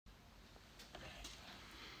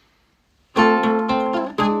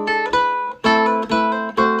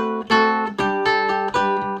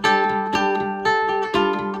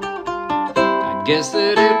guess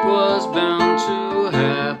that it was bound to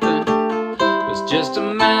happen. It was just a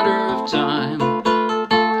matter of time.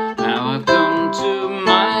 Now I've come to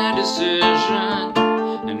my decision,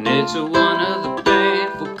 and it's a one of the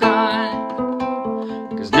painful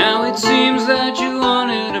kind. 'Cause now it seems that you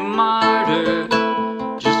wanted a martyr,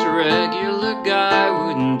 just a regular guy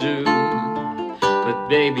wouldn't do. But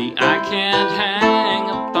baby, I can't hang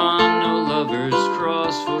upon no lover's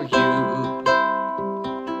cross for you.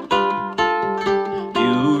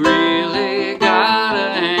 You really gotta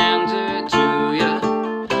hand it to ya,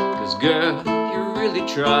 'cause girl, you really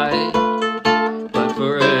tried. But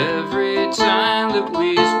for every time that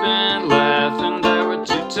we spent laughing, there were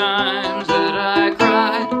 2 times that I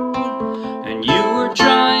cried. And you were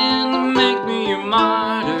trying to make me your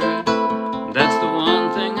martyr. That's the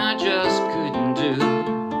one thing I just couldn't do.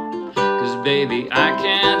 'Cause baby, I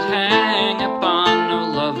can't hang upon no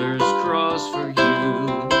lover's cross for you.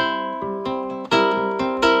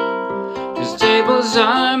 'Cause tables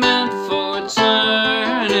are meant for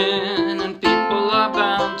turning, and people are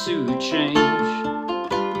bound to change.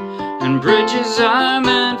 And bridges are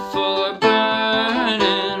meant for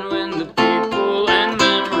burning, when the people and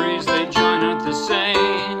memories they join aren't the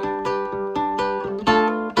same.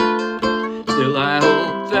 Still I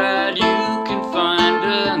hope that you can find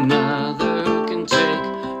another who can take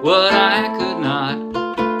what I could not.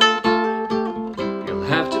 You'll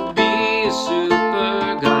have to be a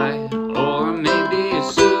super guy, or maybe a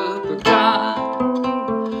super god.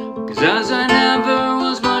 'Cause as I never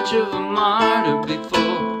was much of a martyr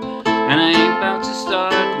before, and I ain't about to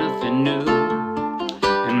start nothing new.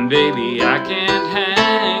 And baby, I can't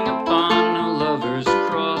hang upon no lover's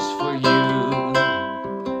cross for you.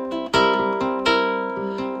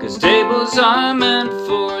 'Cause tables are meant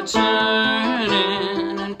for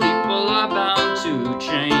turning, and people are bound to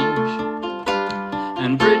change.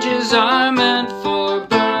 And bridges are meant for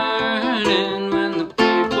burning, when the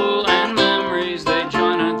people and memories they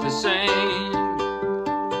join aren't the same.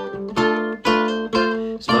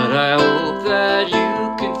 But I hope that you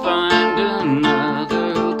can find another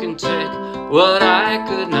who can take what I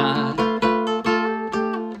could not.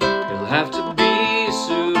 You'll have to be a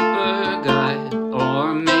super guy,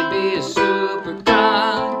 or maybe a super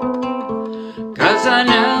god. 'Cause I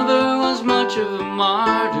never was much of a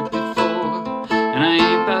martyr before, and I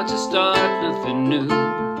ain't about to start nothing new.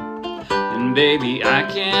 And baby, I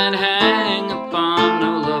can't hang upon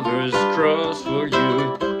no lover's cross for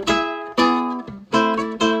you.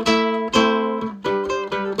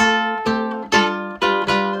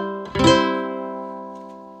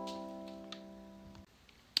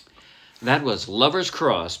 That was Lover's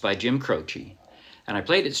Cross by Jim Croce, and I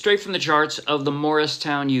played it straight from the charts of the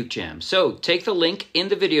Morristown Uke Jam. So take the link in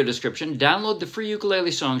the video description, download the free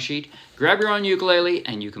ukulele song sheet, grab your own ukulele,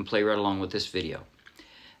 and you can play right along with this video.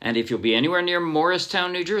 And if you'll be anywhere near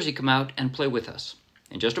Morristown, New Jersey, come out and play with us.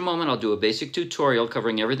 In just a moment, I'll do a basic tutorial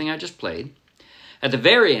covering everything I just played. At the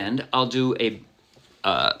very end, I'll do a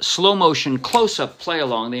slow motion close-up play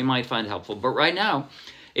along that you might find helpful. But right now,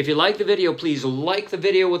 if you like the video, please like the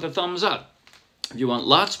video with a thumbs up. If you want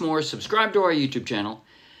lots more, subscribe to our YouTube channel.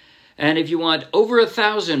 And if you want over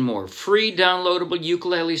 1,000 more free downloadable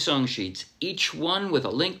ukulele song sheets, each one with a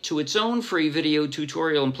link to its own free video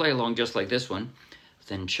tutorial and play along just like this one,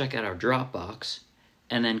 then check out our Dropbox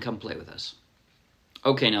and then come play with us.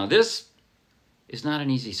 Okay, now this is not an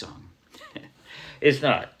easy song. It's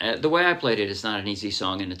not. The way I played it, it's not an easy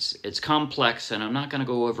song, and it's complex, and I'm not going to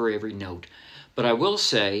go over every note. But I will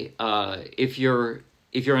say, if you're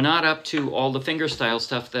not up to all the fingerstyle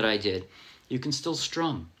stuff that I did, you can still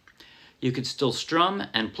strum. You can still strum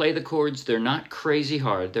and play the chords. They're not crazy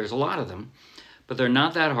hard. There's a lot of them, but they're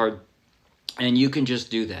not that hard. And you can just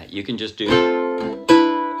do that. You can just do...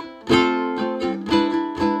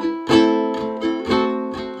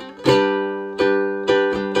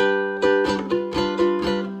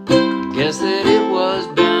 Guess that it was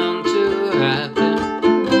bound to happen.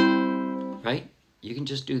 Right? You can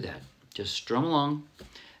just do that. Just strum along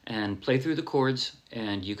and play through the chords,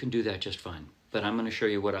 and you can do that just fine. But I'm going to show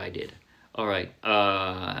you what I did. All right,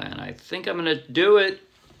 and I think I'm going to do it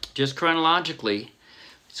just chronologically.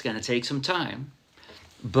 It's going to take some time,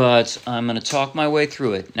 but I'm going to talk my way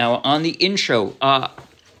through it. Now, on the intro,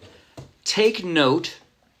 take note.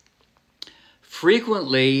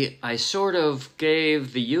 Frequently, I sort of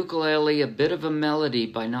gave the ukulele a bit of a melody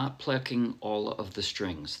by not plucking all of the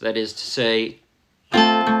strings. That is to say,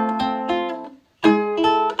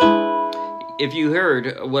 if you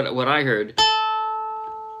heard what I heard,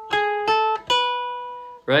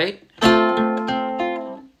 right?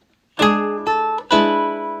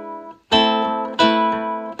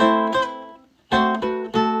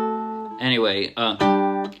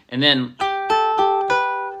 And then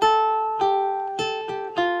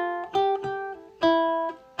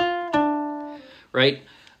right,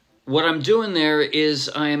 what I'm doing there is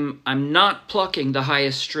I'm not plucking the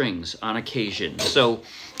highest strings on occasion. So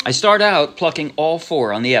I start out plucking all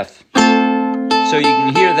 4 on the F, so you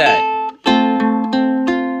can hear that.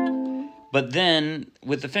 But then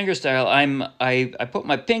with the fingerstyle, I put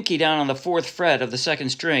my pinky down on the 4th fret of the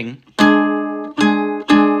 2nd string,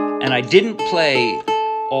 and I didn't play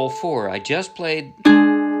all 4. I just played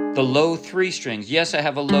the low 3 strings. Yes, I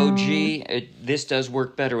have a low G. This does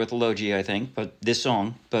work better with a low G, I think, but this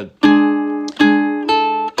song. But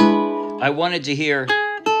I wanted to hear,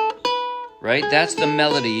 right? That's the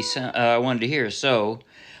melody I wanted to hear. So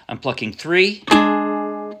I'm plucking 3,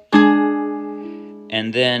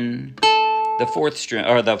 and then the 4th string,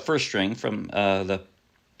 or the 1st string from the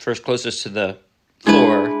first closest to the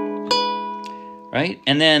floor, right?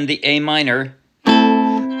 And then the A minor,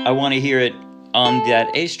 I want to hear it on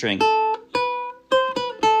that A string.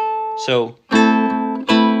 So,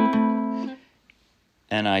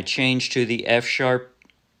 and I change to the F sharp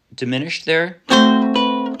diminished there,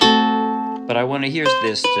 but I want to hear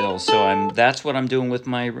this still, so that's what I'm doing with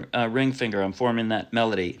my ring finger. I'm forming that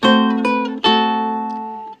melody.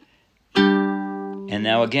 And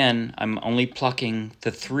now again, I'm only plucking the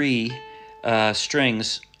 3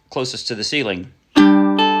 strings closest to the ceiling.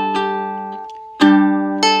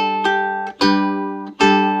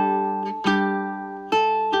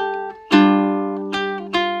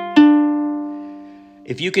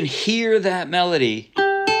 If you can hear that melody,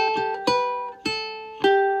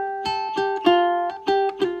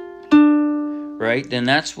 right, then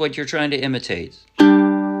that's what you're trying to imitate.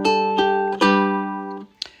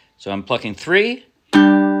 So I'm plucking 3,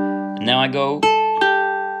 and now I go,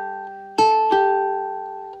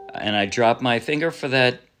 and I drop my finger for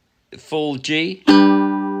that full G,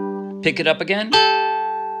 pick it up again,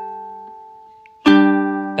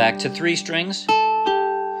 back to 3 strings,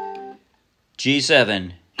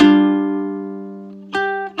 G7,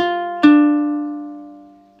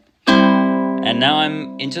 and now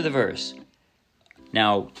I'm into the verse.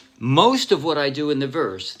 Now, most of what I do in the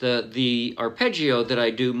verse, the arpeggio that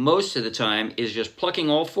I do most of the time is just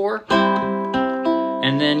plucking all 4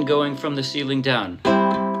 and then going from the ceiling down.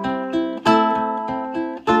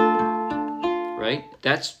 Right?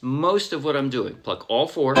 That's most of what I'm doing. Pluck all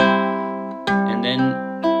 4 and then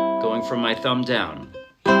going from my thumb down.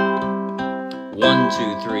 1,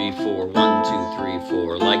 2, 3, 4, 1, 2, 3,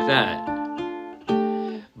 4, like that.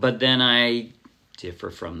 But then I differ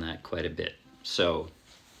from that quite a bit. So,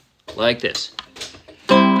 like this.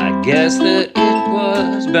 I guess that it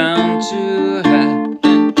was bound to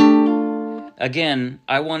happen. Again,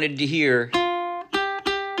 I wanted to hear,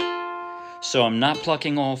 so I'm not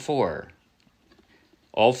plucking all 4.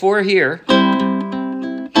 All 4 here.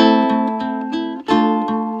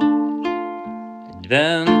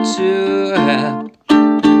 Bound to happen.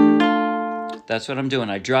 That's what I'm doing.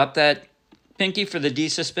 I drop that pinky for the D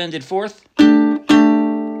suspended 4th.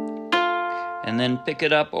 And then pick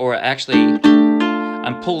it up, or actually,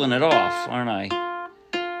 I'm pulling it off, aren't I?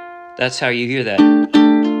 That's how you hear that.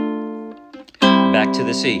 Back to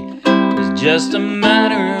the C. It was just a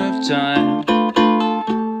matter of time.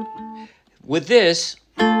 With this,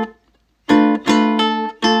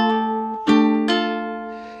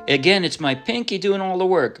 again, it's my pinky doing all the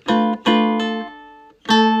work.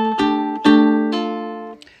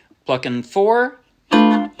 Plucking 4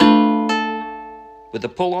 with a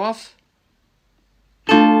pull off.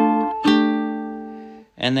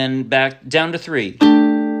 And then back down to 3.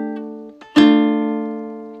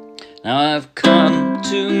 Now I've come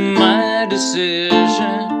to my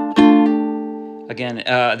decision. Again,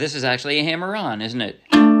 this is actually a hammer-on, isn't it?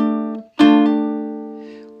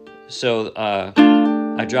 So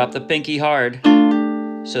I drop the pinky hard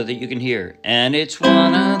so that you can hear. And it's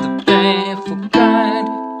one of the painful kind.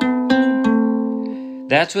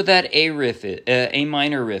 That's what that A riff is, A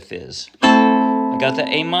minor riff is. I got the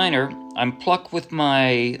A minor. I'm plucked with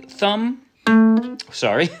my thumb,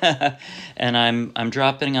 sorry, and I'm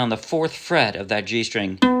dropping on the 4th fret of that G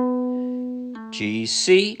string. G,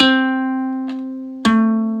 C,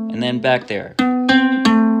 and then back there.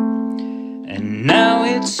 And now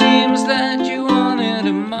it seems that you wanted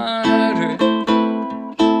a martyr.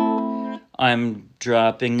 I'm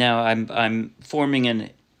dropping now, I'm forming a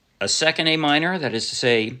 2nd A minor, that is to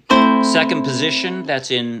say, 2nd position,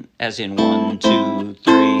 that's in, as in 1, 2,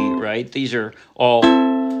 3, right? These are all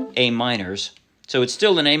A minors. So it's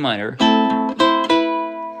still an A minor.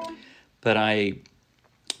 But I'm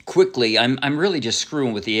really just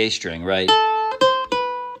screwing with the A string, right?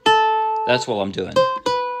 That's what I'm doing.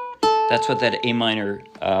 That's what that A minor,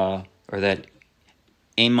 or that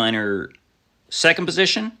A minor second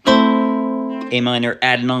position, A minor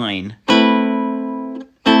add 9.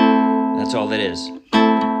 That's all that is.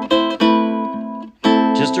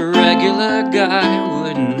 Just a regular guy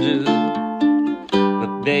wouldn't do.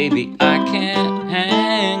 But baby, I can't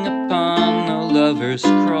hang upon the lover's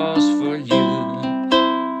cross for you.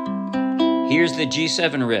 Here's the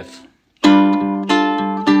G7 riff.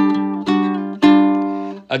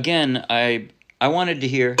 Again, I wanted to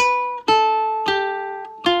hear.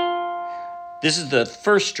 This is the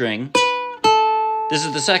first string. This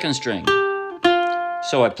is the second string.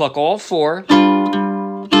 So I pluck all 4.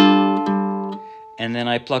 And then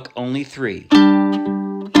I pluck only 3.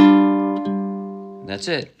 That's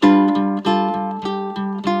it.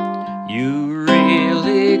 You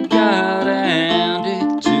really gotta hand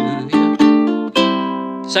it to you.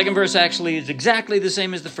 The second verse actually is exactly the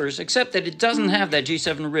same as the first, except that it doesn't have that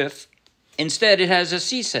G7 riff. Instead, it has a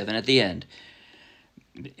C7 at the end.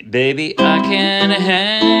 Baby, I can't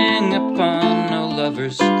hang upon no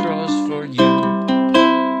lover's cross for you.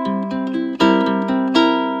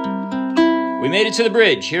 We made it to the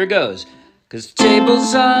bridge. Here it goes. 'Cause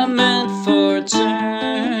tables are meant for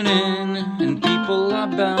turning, and people are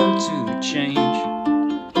bound to change.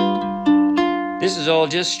 This is all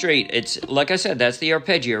just straight. It's, like I said, that's the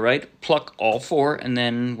arpeggio, right? Pluck all 4, and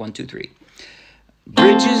then 1, 2, 3.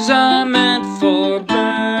 Bridges are meant for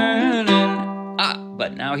burning.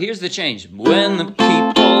 But now here's the change. When the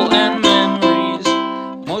people and memories.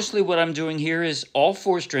 Mostly what I'm doing here is all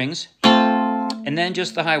 4 strings, and then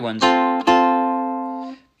just the high ones.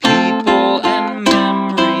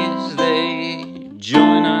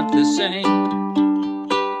 Joy not the same.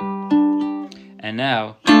 And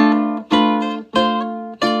now,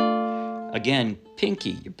 again,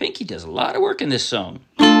 pinky. Your pinky does a lot of work in this song.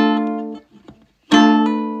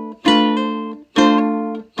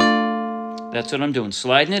 That's what I'm doing,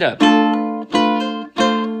 sliding it up.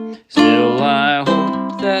 Still I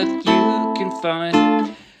hope that you can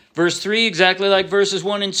find. Verse 3, exactly like verses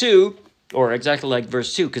 1 and 2, or exactly like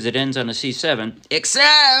verse 2, because it ends on a C7,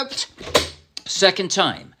 except second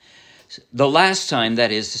time. The last time,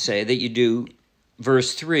 that is to say, that you do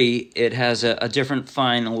verse 3, it has a different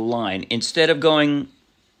final line. Instead of going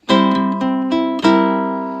to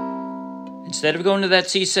that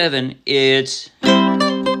C7, it's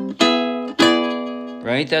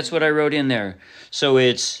right. That's what I wrote in there. So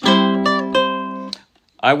it's,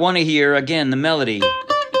 I want to hear again the melody.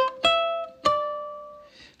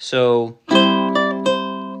 So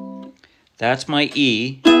that's my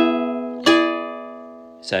E.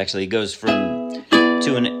 It actually goes from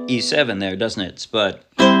to an E7 there, doesn't it? But,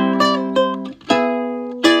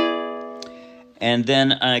 and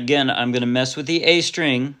then again, I'm going to mess with the A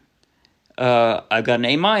string. I've got an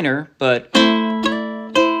A minor, but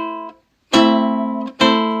I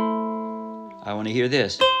want to hear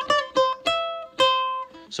this.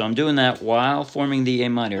 So I'm doing that while forming the A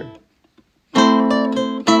minor.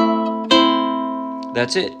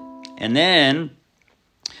 That's it. And then,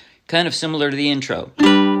 kind of similar to the intro.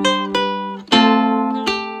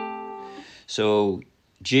 So,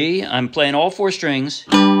 G, I'm playing all 4 strings.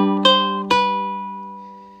 F.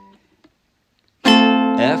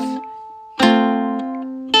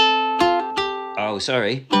 Oh,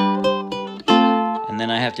 sorry. And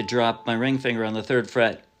then I have to drop my ring finger on the 3rd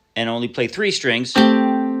fret and only play 3 strings.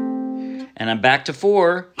 And I'm back to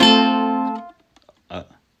 4.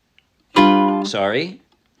 Sorry.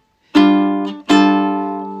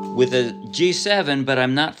 With a G7, but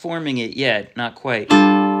I'm not forming it yet, not quite.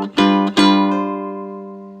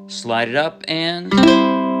 Slide it up, and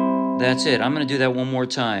that's it. I'm going to do that one more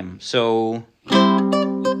time. So, let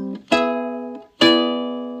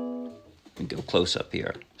me go close up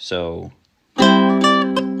here. So,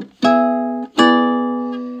 and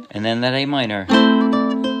then that A minor.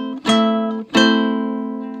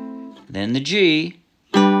 Then the G,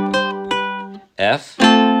 F,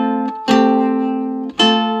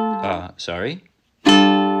 sorry,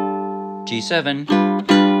 G7,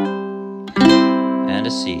 and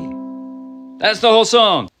a C. That's the whole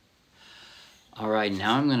song. All right,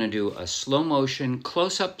 now I'm going to do a slow motion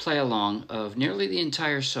close-up play-along of nearly the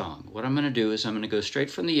entire song. What I'm going to do is I'm going to go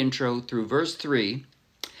straight from the intro through verse 3,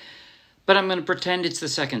 but I'm going to pretend it's the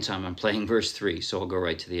second time I'm playing verse 3, so I'll go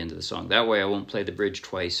right to the end of the song. That way I won't play the bridge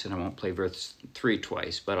twice and I won't play verse 3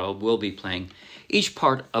 twice, but I will be playing each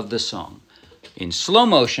part of the song in slow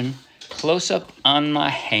motion, close up on my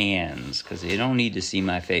hands, because you don't need to see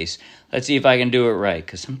my face. Let's see if I can do it right,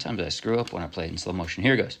 because sometimes I screw up when I play it in slow motion.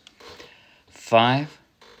 Here goes. 5,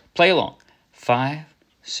 play along. 5,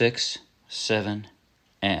 6, 7,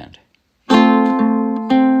 and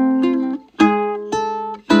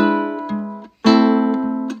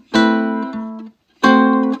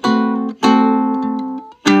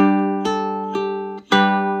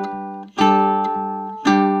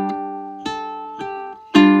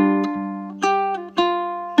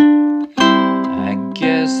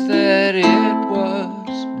place that it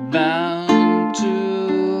was bound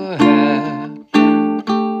to happen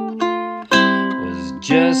was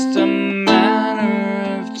just a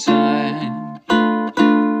matter of time.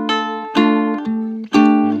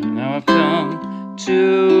 And now I've come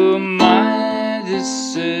to my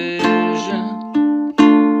decision,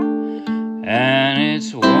 and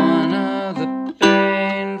it's one of the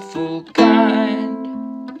painful kind.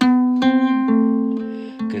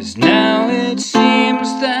 'Cause now it seems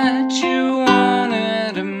that you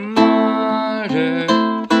wanted a martyr,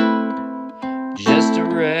 just a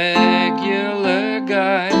regular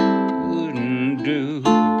guy wouldn't do.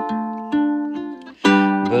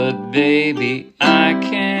 But baby, I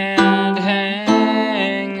can't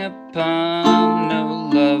hang upon no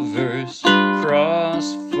lover's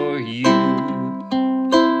cross for you.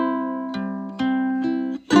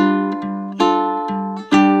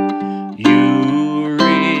 You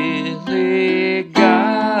really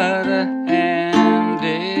gotta hand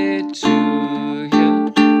it to you,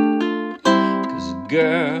 'cause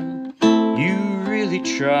girl, you really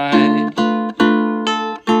tried.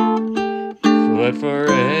 But for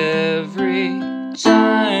every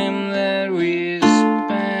time that we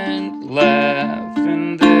spent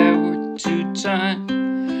laughing, there were 2 times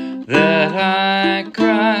that I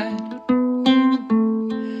cried.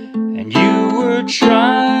 And you were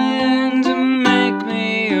trying to make me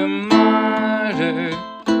a martyr,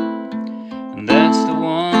 and that's the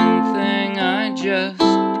one thing I just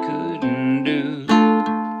couldn't do.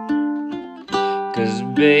 'Cause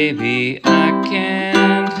baby, I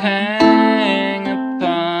can't hang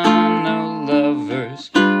upon no lover's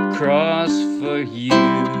cross for you.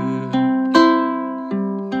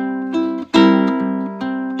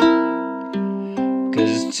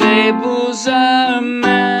 'Cause tables are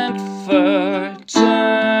meant for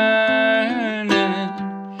turning,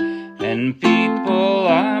 and people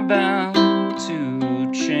are bound to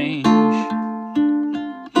change,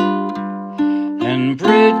 and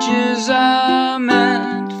bridges are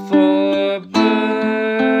meant for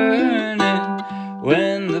burning,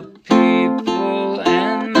 when the people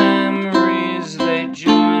and memories they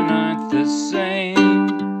join aren't the same.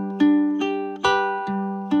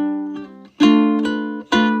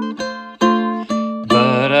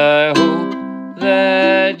 But I hope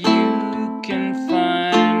that you can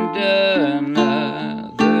find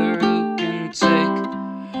another who can take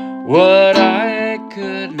what I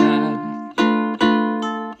could not.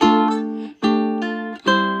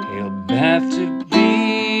 He'll have to be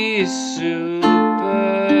a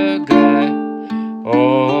super guy,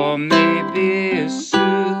 or maybe a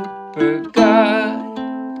super god.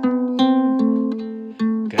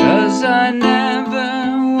 'Cause I never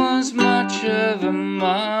was much of a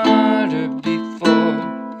martyr before,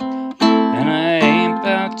 and I ain't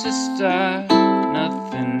about to start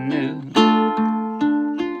nothing new.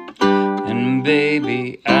 And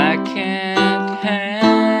baby, I can't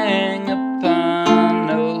hang upon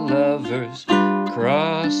no lover's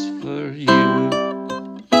cross for you.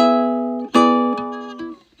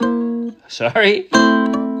 Sorry?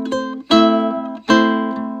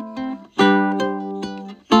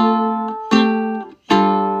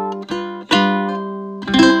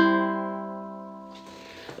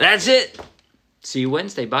 That's it. See you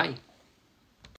Wednesday. Bye.